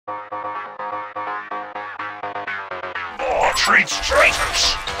treats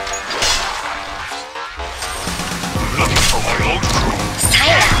traitors. Looking for my old crew.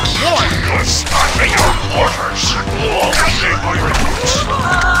 Silent killer. You're starving your quarters. All shape my recruits.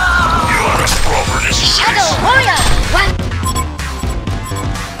 You are a proper disgrace. Shadow warrior. What?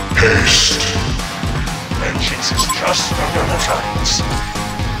 Haste. Vengeance is just under the tides.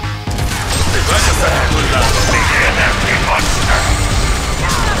 Begin every monster.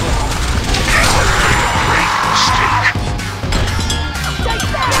 You have made a great mistake.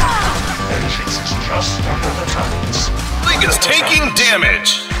 Vengeance is just under the tides. League is taking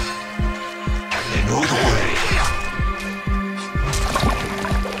damage. They know the way.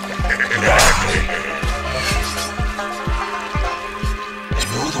 Gladly. They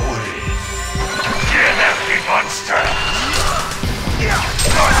know the way. Get every monster.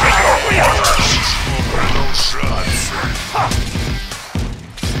 Not for your quarters. No shots.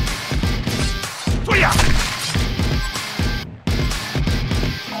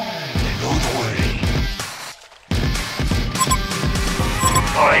 They know the way.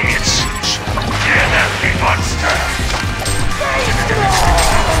 By its suits, get every monster.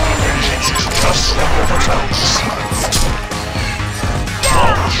 Vengeance is just under the tides.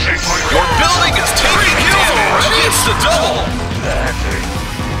 Your building is taking damage. It's the double. Gladly.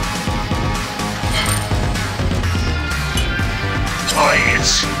 By its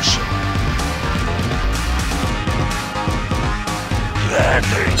suits.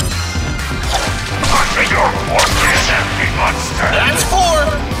 Gladly. Under your quarters, every monster. That's 4.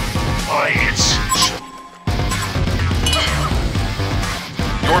 By its suits.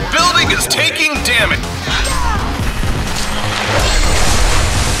 Your building is taking damage.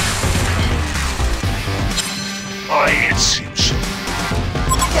 By its suits.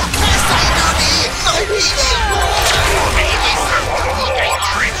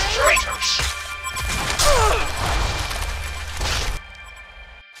 Traitors.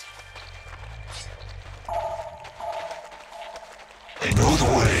 They know the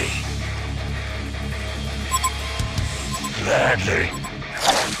way. Gladly.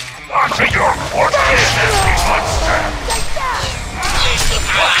 Onto your quarters, every monster.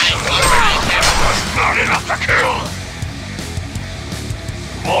 Not enough to kill.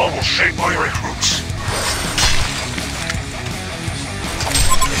 All will shape my recruits.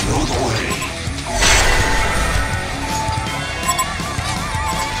 They know the way.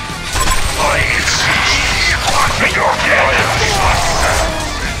 By its suits. Onto your dead, every monster.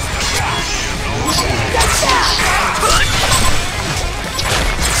 Knows the way.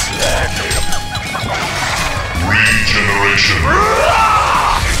 Gladly. Regeneration.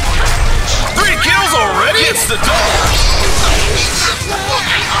 3 kills already? It's the double.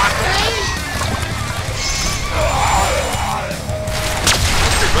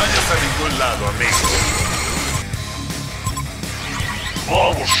 Vayas a ningún lado, amigo.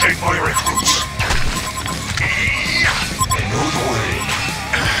 All will shape my recruits. They know the way.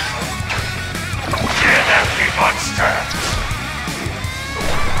 Get every monster.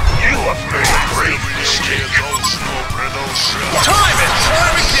 You have made a great mistake. Time and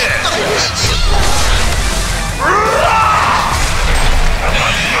time again.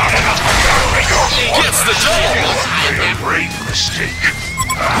 Not enough to carry your Gets the double. You have made a great mistake.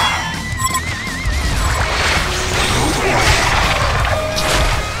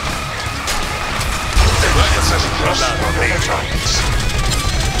 Vayas a ningún Just lado, for amigo. their times.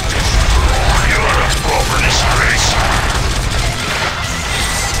 You are a proper disgrace.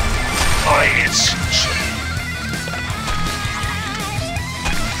 By its suits.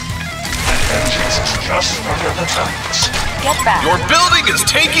 Vengeance is just under the tides. Get back. Your building is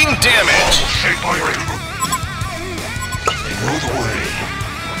taking damage. Shape my recruit. They know the way.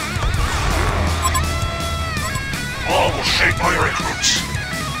 All will shape my recruits.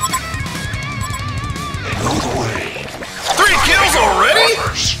 They know the way. 3 kills already?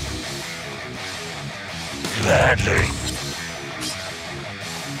 Orders. Gladly.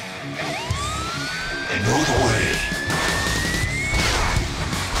 They know the way.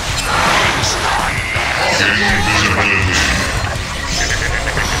 Invisibility.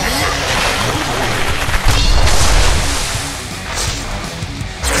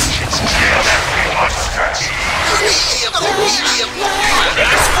 Vengeance is dead, every monster.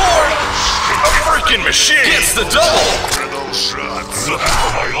 That's 4. A freaking machine. Gets the double. Looking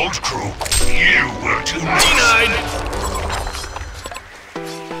for my old crew. You were too nice. Denied.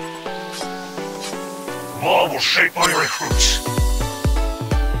 Law will shape my recruits.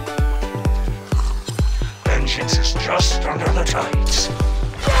 Vengeance is just under the tides.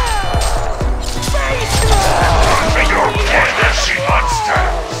 For your dead,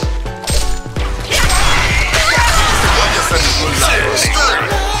 monsters! Vayas a ningún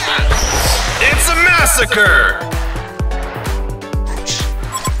massacre!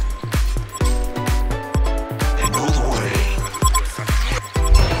 They know the way.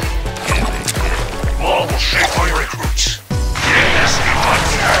 Law will shape my recruits. Yes,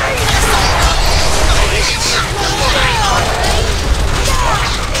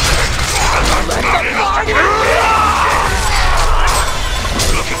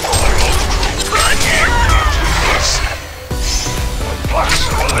 looking for my old blocks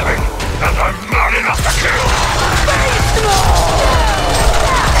of a living, and I'm not enough to kill.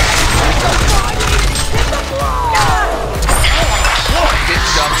 Get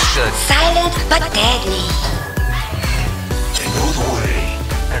jumped shut. Silent but deadly. They know the way,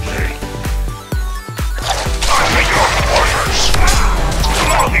 and I'm in your quarters.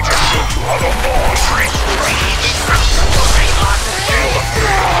 Allow me to show you how the law treats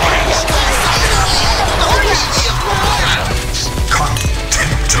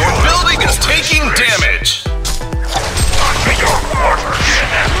Your building is taking damage. I'm in your quarters, you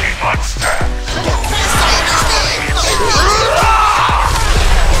nasty monster.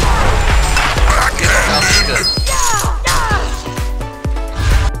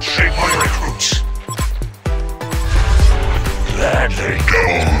 Shape my recruits. Gladly.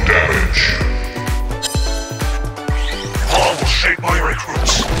 Double damage. Law will shape my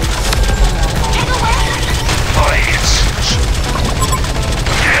recruits.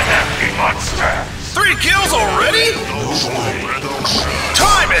 You nasty monster. 3 kills already?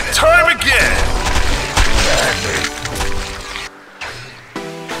 Time and time again.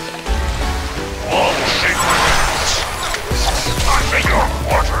 Law will shape my recruits. I'm in your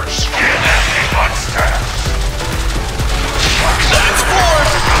quarters, you nasty monster. That's 4.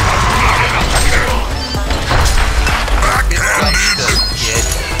 Not enough to kill. Backhanded.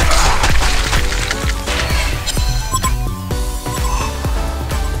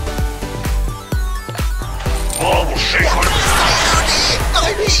 Law will shape my recruits.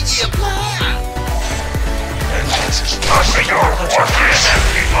 Vengeance is not in your quarters, you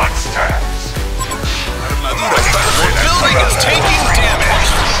nasty monsters. Your building is taking damage.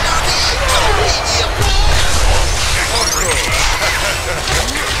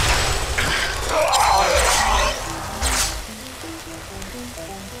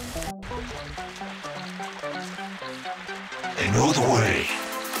 They know the way.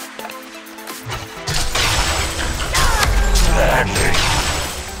 Gladly.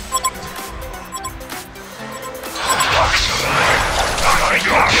 Blocks of the living. I'm in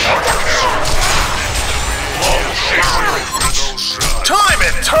your quarters. Law will shape my recruits. Time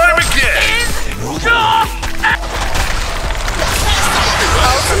and time again. They know the way.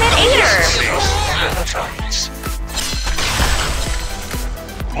 Ultimate Eater.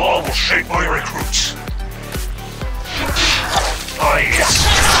 Law will shape my recruits. Yes.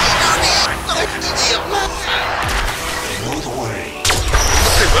 They know the way. No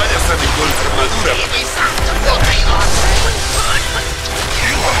te vayas a ninguna armadura.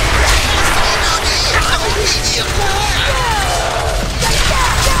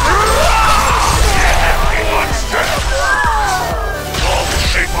 Law will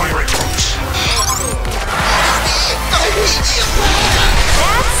shape my recruits.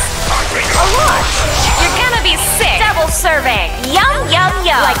 That's a lot. You're gonna be sick. Double serving. Yum, yum,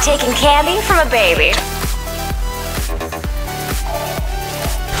 yum. Like taking candy from a baby.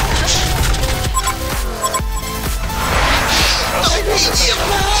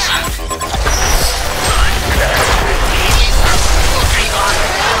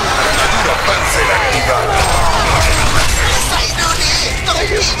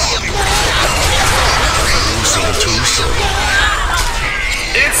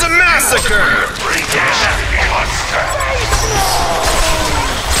 It's a massacre.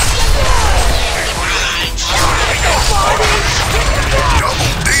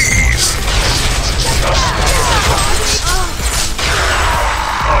 Double D's.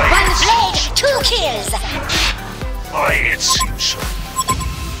 One blade, 2 kills. It seems so.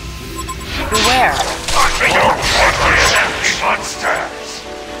 Beware. Your quarters, empty monsters.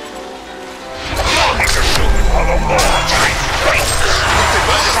 Allow me to show you how the law treats right.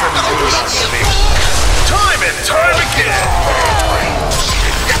 Time and time again.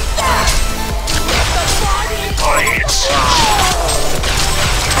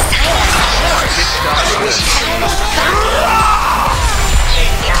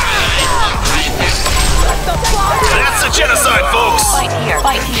 That's a genocide, folks. Fight here.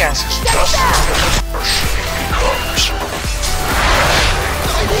 Fight here.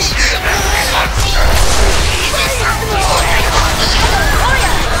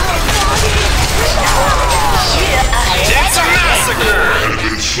 It's a massacre. Has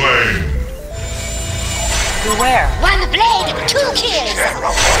been slain. Beware. One blade, two kills.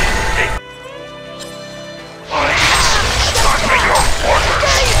 Under your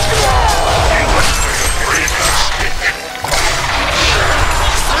orders. You would free the stick.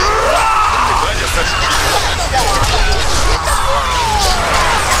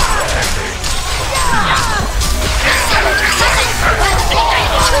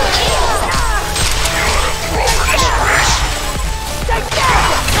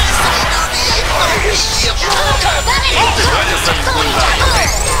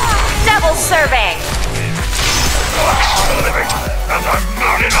 Double serving. Living, and I'm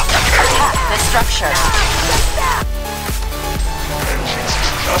not enough to kill. Attack the structure.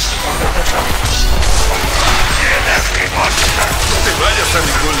 Just under the tops. Get every monster. No te vayas a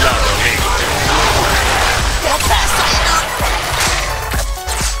ningún lado, amigo. Get back.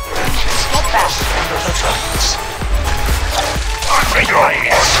 Get back. Under the tops. Under your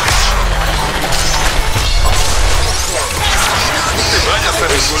orders. No te vayas a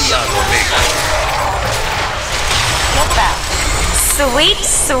ningún lado, amigo. Get back. Sweet,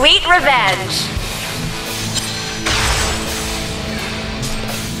 sweet revenge.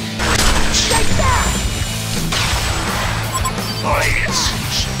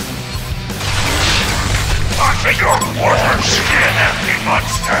 Under your orders, get every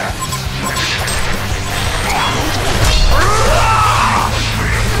monster.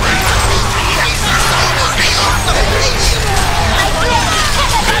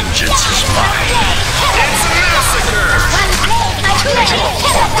 Vengeance is mine. It's a massacre!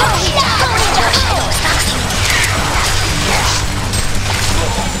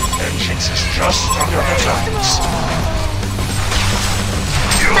 Vengeance is just under the tops.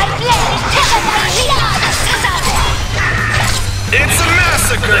 It's a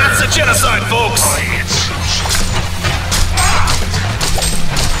massacre! That's a genocide, folks!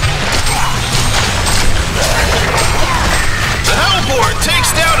 The Hellborn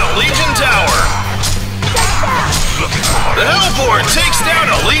takes down a Legion Tower! The Hellborn takes down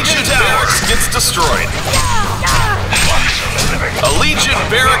a Legion Barracks gets destroyed. A Legion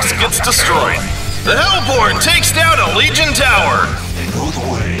Barracks gets destroyed. The Hellborn takes down a Legion Tower. They know the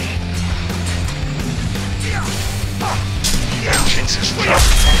way. Vengeance is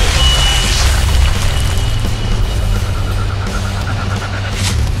just.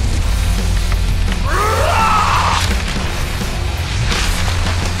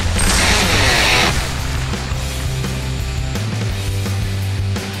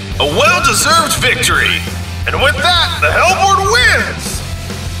 A well-deserved victory. And with that, the Hellborn wins!